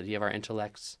capacity of our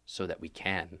intellects so that we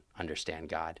can understand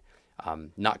God,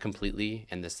 not completely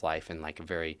in this life in like a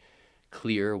very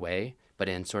clear way, but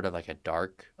in sort of like a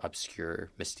dark, obscure,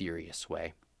 mysterious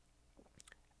way.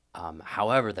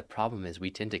 However, the problem is we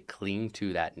tend to cling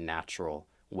to that natural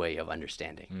way of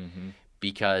understanding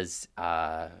because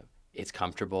it's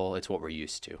comfortable, it's what we're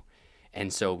used to.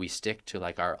 And so we stick to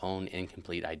like our own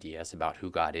incomplete ideas about who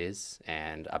God is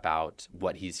and about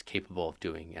what he's capable of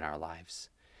doing in our lives.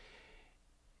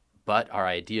 But our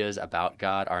ideas about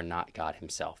God are not God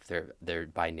himself. They're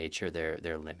by nature, they're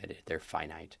limited, they're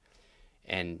finite.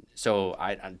 And so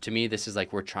to me, this is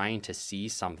like we're trying to see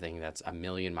something that's a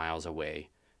million miles away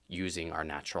using our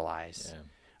natural eyes.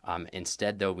 Yeah.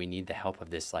 Instead, though, we need the help of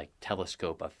this like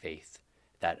telescope of faith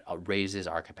that raises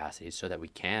our capacities so that we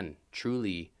can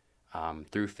truly,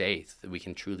 through faith, we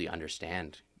can truly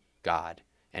understand God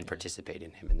and participate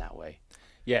in him in that way.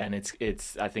 Yeah, and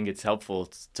it's I think it's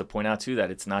helpful to point out too that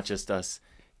it's not just us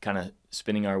kind of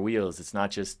spinning our wheels. It's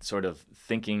not just sort of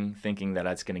thinking that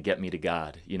it's going to get me to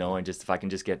God, you know, and just if I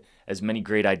can just get as many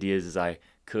great ideas as I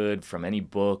could from any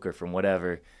book or from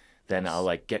whatever, then I'll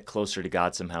like get closer to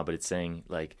God somehow. But it's saying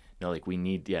like, no, like we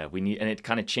need, and it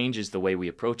kind of changes the way we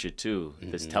approach it too.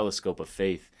 Mm-hmm. This telescope of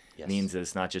faith means that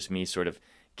it's not just me sort of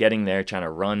getting there, trying to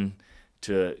run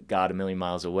to God a million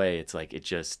miles away. It's like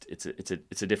it's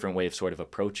a different way of sort of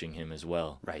approaching him as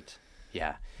well. Right.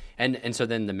 Yeah. And so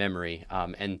then the memory,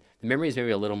 and the memory is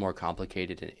maybe a little more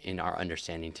complicated in our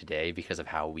understanding today because of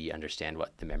how we understand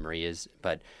what the memory is.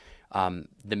 But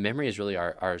the memory is really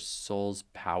our soul's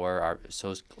power, our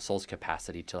soul's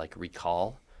capacity to like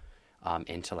recall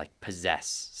and to like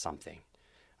possess something.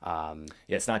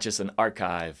 It's not just an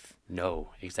archive. No,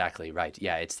 exactly right.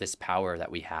 Yeah, it's this power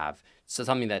that we have. So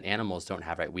something that animals don't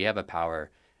have, right? We have a power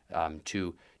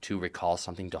to recall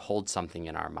something, to hold something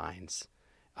in our minds,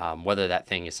 whether that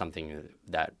thing is something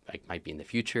that like might be in the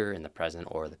future, in the present,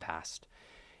 or the past.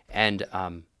 And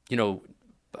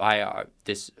by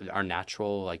our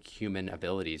natural like human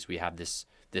abilities, we have this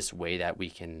way that we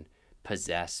can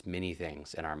possess many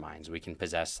things in our minds. We can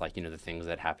possess like the things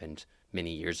that happened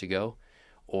many years ago,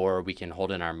 or we can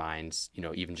hold in our minds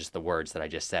even just the words that I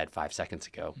just said 5 seconds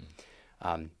ago.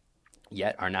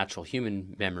 Yet our natural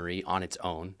human memory on its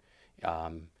own,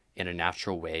 in a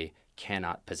natural way,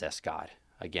 cannot possess God.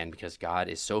 Again, because God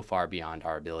is so far beyond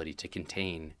our ability to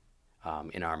contain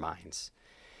in our minds.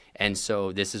 And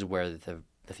so this is where the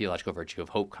theological virtue of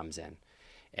hope comes in.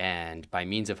 And by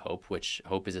means of hope, which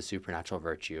hope is a supernatural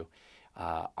virtue,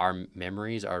 our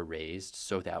memories are raised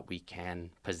so that we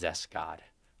can possess God.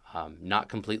 Not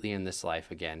completely in this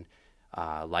life again.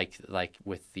 Like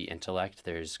with the intellect,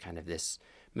 there's kind of this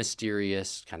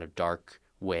mysterious, kind of dark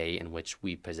way in which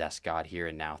we possess God here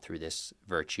and now through this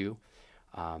virtue,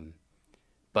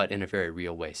 but in a very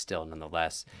real way still,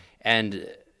 nonetheless. And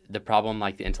the problem,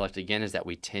 like the intellect again, is that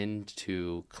we tend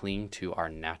to cling to our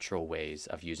natural ways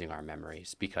of using our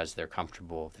memories because they're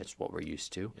comfortable. That's what we're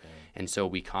used to. Yeah. And so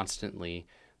we constantly,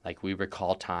 like we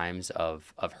recall times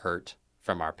of hurt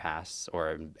from our past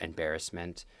or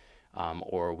embarrassment,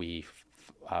 or we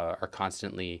are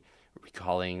constantly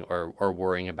recalling or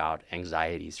worrying about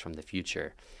anxieties from the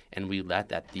future. And we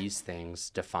let these things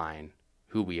define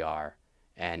who we are,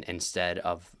 and instead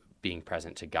of being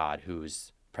present to God,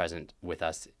 who's present with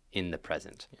us in the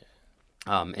present.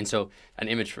 Yeah. And so an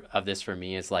image of this for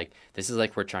me is like, this is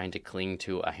like we're trying to cling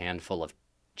to a handful of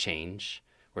change.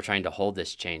 We're trying to hold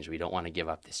this change. We don't want to give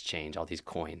up this change, all these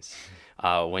coins,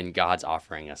 when God's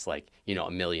offering us like,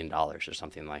 $1 million or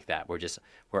something like that.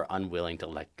 We're unwilling to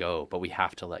let go, but we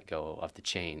have to let go of the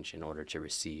change in order to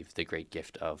receive the great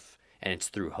gift of, and it's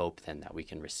through hope then that we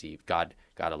can receive. God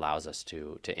allows us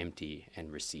to empty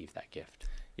and receive that gift.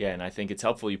 Yeah, and I think it's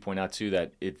helpful you point out too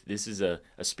that this is a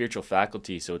spiritual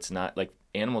faculty, so it's not like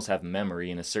animals have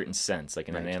memory in a certain sense, like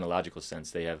in an analogical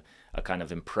sense. They have a kind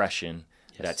of impression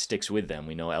that sticks with them.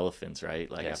 We know elephants, right?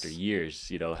 Like after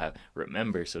years,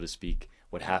 remember, so to speak,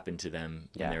 what happened to them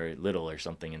when they were little or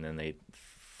something, and then they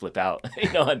flip out,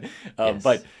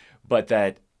 but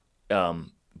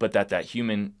that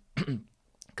human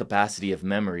capacity of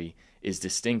memory is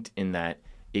distinct in that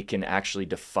it can actually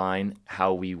define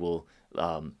how we will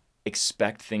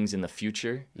expect things in the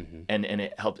future, and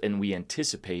it helps, and we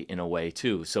anticipate in a way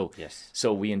too. So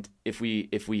if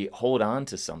we hold on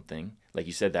to something, like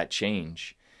you said, that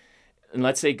change, and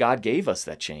let's say God gave us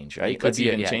that change, right? It could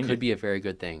be a very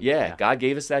good thing. Yeah, God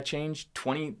gave us that change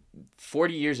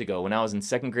 40 years ago when I was in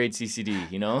second grade CCD,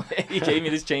 He gave me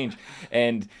this change,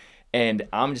 and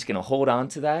I'm just going to hold on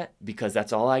to that because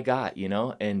that's all I got,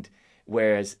 and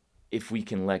whereas if we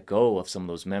can let go of some of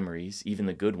those memories, even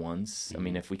the good ones, I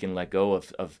mean, if we can let go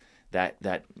of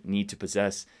that need to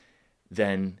possess,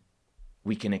 then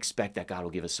we can expect that God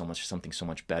will give us something so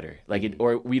much better.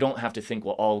 Or we don't have to think,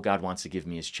 well, all God wants to give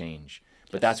me is change.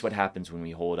 But that's what happens when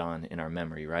we hold on in our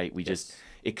memory, right?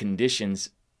 It conditions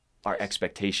our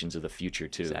expectations of the future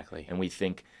too. Exactly. And we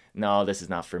think, no, this is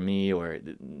not for me, or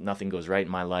nothing goes right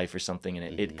in my life or something.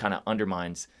 And it kind of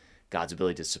undermines God's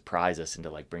ability to surprise us and to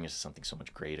like bring us to something so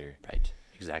much greater. Right.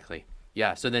 Exactly.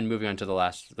 Yeah. So then moving on to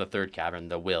the third cavern,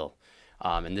 the will,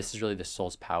 and this is really the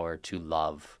soul's power to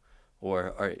love,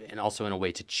 and also in a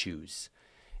way to choose,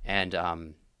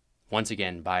 and once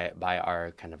again by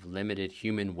our kind of limited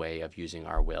human way of using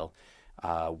our will,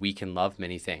 we can love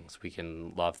many things. We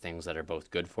can love things that are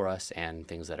both good for us and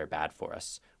things that are bad for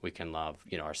us. We can love,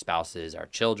 our spouses, our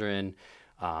children,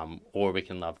 or we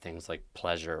can love things like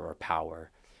pleasure or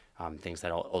power, things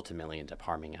that ultimately end up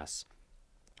harming us.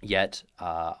 Yet,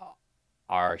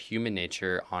 our human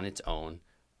nature on its own,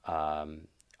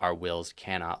 our wills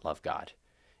cannot love God.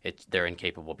 They're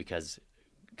incapable because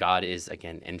God is,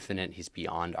 again, infinite. He's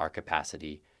beyond our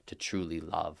capacity to truly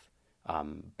love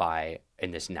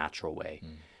in this natural way.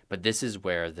 But this is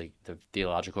where the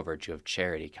theological virtue of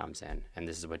charity comes in. And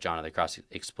this is what John of the Cross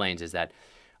explains, is that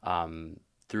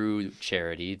through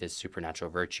charity, this supernatural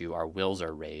virtue, our wills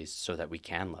are raised so that we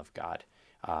can love God.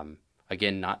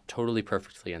 Again, not totally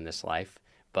perfectly in this life,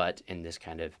 but in this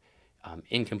kind of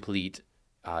incomplete,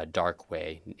 dark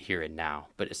way here and now,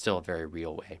 but it's still a very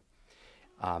real way.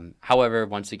 However,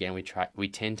 once again, we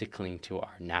tend to cling to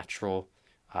our natural,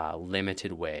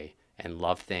 limited way and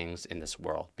love things in this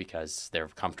world because they're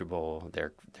comfortable,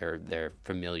 they're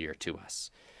familiar to us,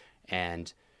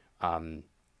 and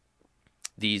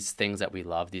these things that we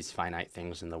love, these finite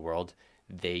things in the world,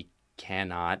 they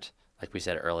cannot, like we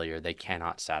said earlier, they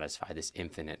cannot satisfy this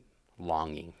infinite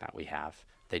longing that we have.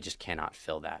 They just cannot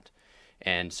fill that.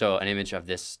 And so an image of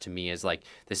this to me is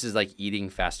this is like eating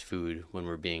fast food when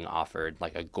we're being offered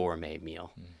like a gourmet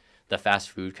meal. The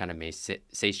fast food kind of may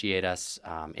satiate us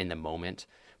in the moment,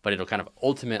 but it'll kind of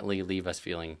ultimately leave us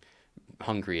feeling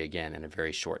hungry again in a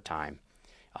very short time.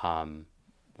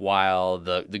 While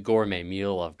the gourmet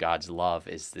meal of God's love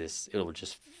is it'll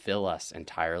just fill us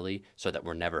entirely so that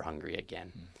we're never hungry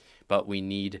again. But we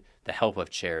need the help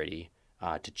of charity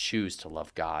to choose to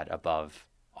love God above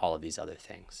all of these other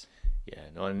things. Yeah,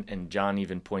 no, and John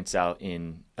even points out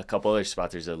in a couple other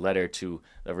spots, there's a letter to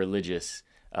the religious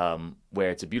where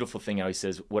it's a beautiful thing how he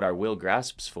says what our will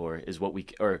grasps for is what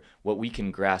we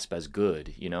can grasp as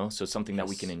good, so something that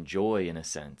we can enjoy in a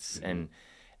sense.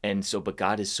 And so, but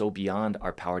God is so beyond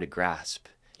our power to grasp.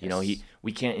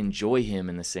 We can't enjoy him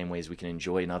in the same way as we can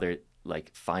enjoy another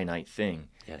like finite thing.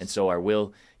 And so our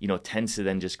will, tends to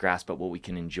then just grasp at what we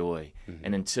can enjoy.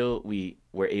 And until we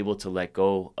were able to let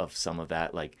go of some of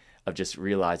that, like of just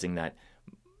realizing that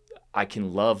I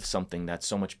can love something that's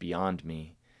so much beyond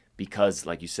me because,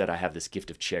 like you said, I have this gift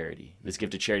of charity, this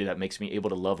gift of charity that makes me able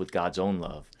to love with God's own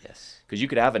love. Yes. Because you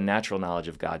could have a natural knowledge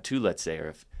of God too, let's say, or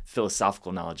a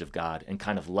philosophical knowledge of God and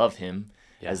kind of love him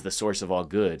as the source of all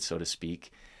good, so to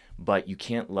speak. But you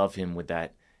can't love him with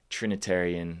that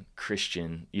Trinitarian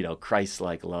Christian,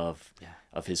 Christ-like love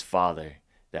of his Father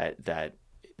that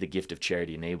the gift of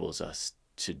charity enables us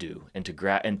to do, and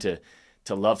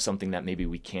to love something that maybe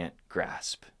we can't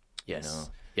grasp.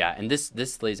 Yes. Yeah, and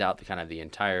this lays out the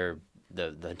entire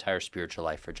spiritual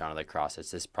life for John of the Cross.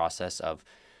 It's this process of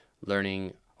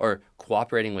learning or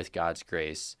cooperating with God's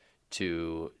grace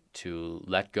to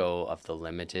let go of the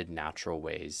limited natural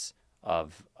ways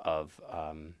of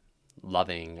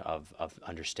loving, of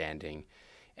understanding,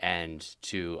 and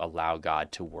to allow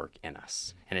God to work in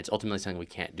us. And it's ultimately something we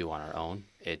can't do on our own.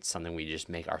 It's something we just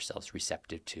make ourselves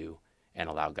receptive to and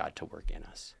allow God to work in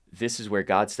us. This is where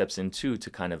God steps in too to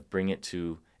kind of bring it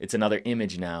to, it's another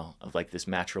image now of like this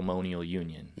matrimonial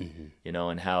union,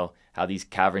 and how these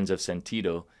caverns of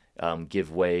sentido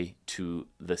give way to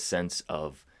the sense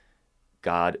of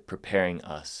God preparing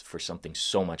us for something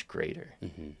so much greater.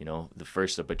 The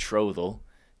first a betrothal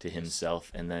to himself,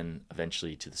 and then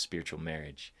eventually to the spiritual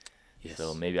marriage. Yes.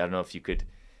 So maybe, I don't know if you could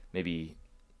maybe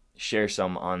share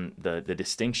some on the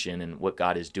distinction and what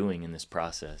God is doing in this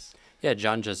process. Yeah,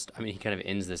 John he kind of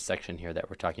ends this section here that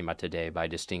we're talking about today by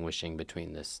distinguishing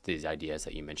between these ideas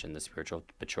that you mentioned, the spiritual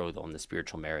betrothal and the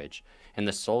spiritual marriage. And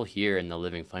the soul here in the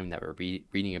living flame that we're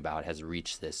reading about has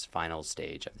reached this final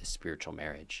stage of this spiritual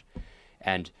marriage.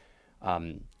 And,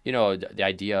 the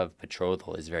idea of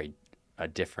betrothal is very a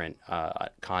different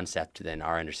concept than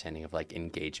our understanding of like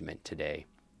engagement today.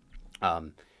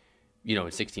 In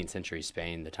 16th century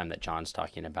Spain, the time that John's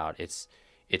talking about, it's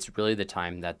really the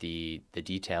time that the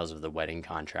details of the wedding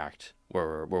contract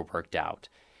were worked out,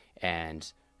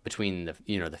 and between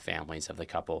the families of the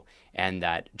couple, and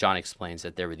that John explains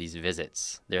that there are these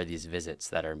visits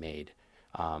that are made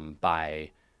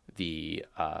by the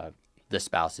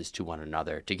spouses to one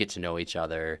another to get to know each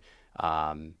other,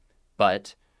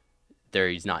 but there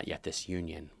is not yet this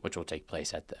union which will take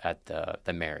place at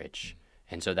the marriage.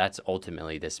 And so that's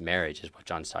ultimately, this marriage is what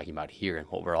John's talking about here, and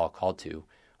what we're all called to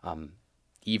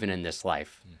even in this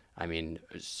life. I mean,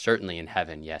 certainly in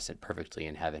heaven, yes, and perfectly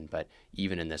in heaven, but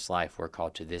even in this life, we're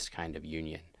called to this kind of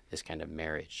union, this kind of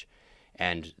marriage.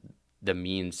 And the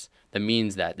means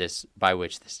that this, by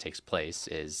which this takes place,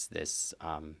 is this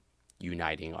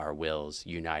uniting our wills,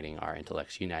 uniting our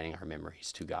intellects, uniting our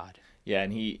memories to God. Yeah,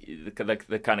 and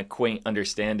the kind of quaint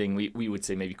understanding, we would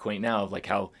say maybe quaint now, of like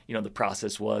how, the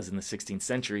process was in the 16th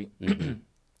century.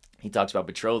 He talks about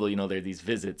betrothal, there are these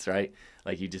visits, right?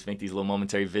 Like you just make these little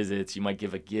momentary visits, you might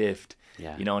give a gift,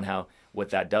 and how what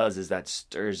that does is that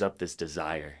stirs up this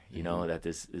desire, that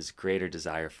this greater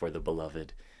desire for the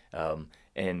beloved.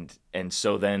 And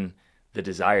so then the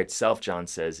desire itself, John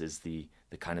says, is the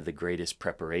kind of the greatest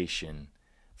preparation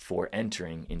for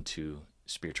entering into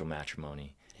spiritual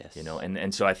matrimony. Yes.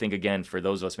 And so I think, again, for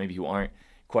those of us maybe who aren't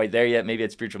quite there yet, maybe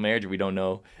at spiritual marriage, or we don't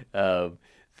know,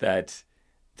 that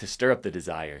to stir up the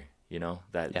desire,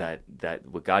 that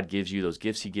what God gives you, those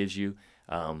gifts he gives you,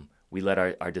 we let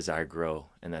our desire grow,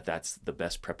 and that's the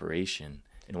best preparation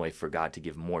in a way for God to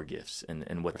give more gifts,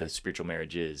 and what the spiritual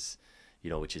marriage is,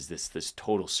 which is this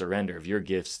total surrender of your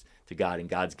gifts to God and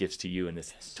God's gifts to you, and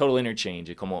this total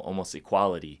interchange, almost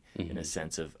equality in a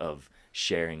sense of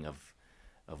sharing of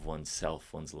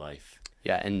oneself, one's life.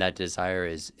 Yeah, and that desire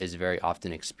is very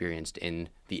often experienced in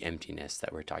the emptiness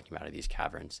that we're talking about of these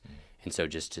caverns. And so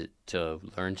just to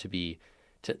learn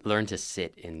to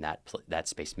sit in that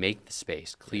space, make the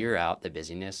space, clear out the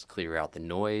busyness, clear out the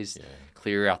noise,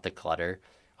 clear out the clutter,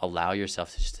 allow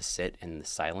yourself just to sit in the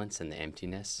silence and the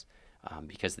emptiness,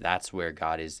 because that's where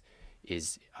God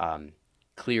is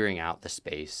clearing out the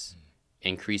space,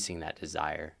 increasing that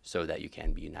desire so that you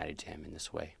can be united to him in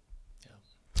this way.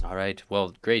 All right.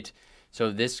 Well, great. So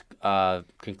this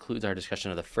concludes our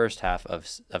discussion of the first half of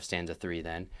stanza 3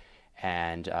 then.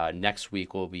 And next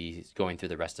week we'll be going through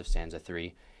the rest of stanza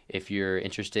 3. If you're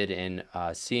interested in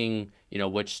seeing,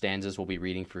 which stanzas we'll be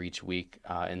reading for each week,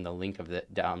 in the link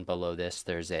down below this,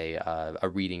 there's a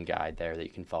reading guide there that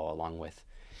you can follow along with.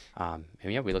 And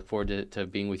we look forward to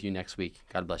being with you next week.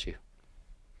 God bless you.